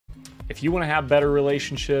If you want to have better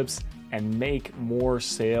relationships and make more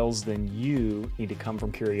sales, then you need to come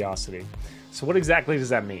from curiosity. So what exactly does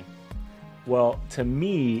that mean? Well, to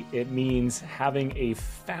me, it means having a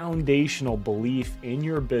foundational belief in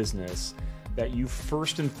your business that you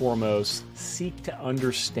first and foremost seek to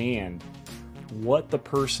understand what the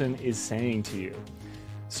person is saying to you.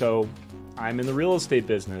 So I'm in the real estate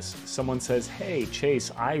business. Someone says, hey,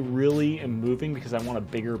 Chase, I really am moving because I want a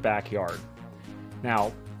bigger backyard.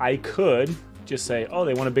 Now, I could just say, oh,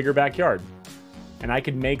 they want a bigger backyard. And I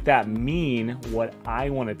could make that mean what I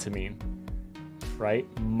want it to mean, right?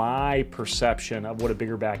 My perception of what a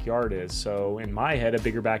bigger backyard is. So in my head, a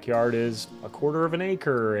bigger backyard is 1/4 of an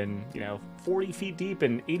acre and 40 feet deep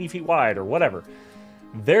and 80 feet wide or whatever.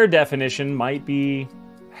 Their definition might be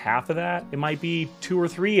half of that. It might be 2 or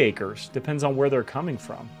 3 acres, depends on where they're coming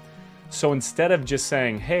from. So instead of just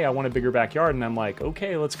saying, hey, I want a bigger backyard, and I'm like,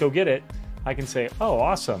 okay, let's go get it, I can say, oh,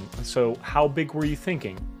 awesome. So how big were you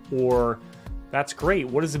thinking? Or that's great.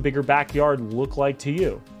 What does a bigger backyard look like to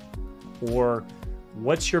you? Or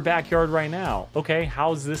what's your backyard right now? Okay,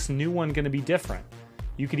 how's this new one going to be different?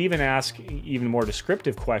 You could even ask even more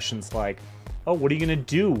descriptive questions like, oh, what are you going to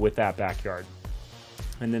do with that backyard?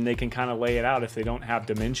 And then they can kind of lay it out if they don't have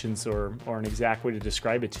dimensions or an exact way to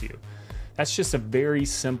describe it to you. That's just a very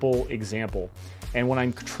simple example. And when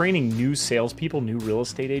I'm training new salespeople, new real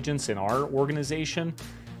estate agents in our organization,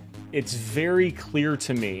 it's very clear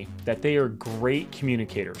to me that they are great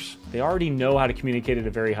communicators. They already know how to communicate at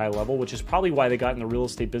a very high level, which is probably why they got in the real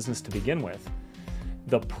estate business to begin with.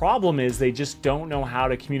 The problem is they just don't know how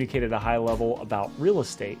to communicate at a high level about real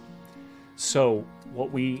estate. So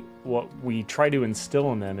what we try to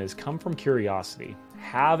instill in them is come from curiosity.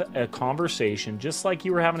 Have a conversation, just like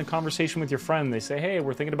you were having a conversation with your friend. They say, hey,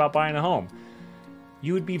 we're thinking about buying a home.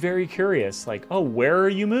 You would be very curious, like, oh, where are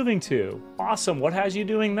you moving to? Awesome, what has you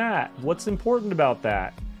doing that? What's important about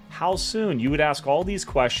that? How soon? You would ask all these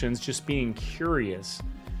questions just being curious.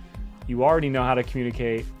 You already know how to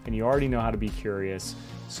communicate and you already know how to be curious.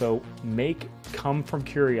 So come from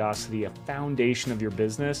curiosity a foundation of your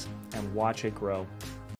business and watch it grow.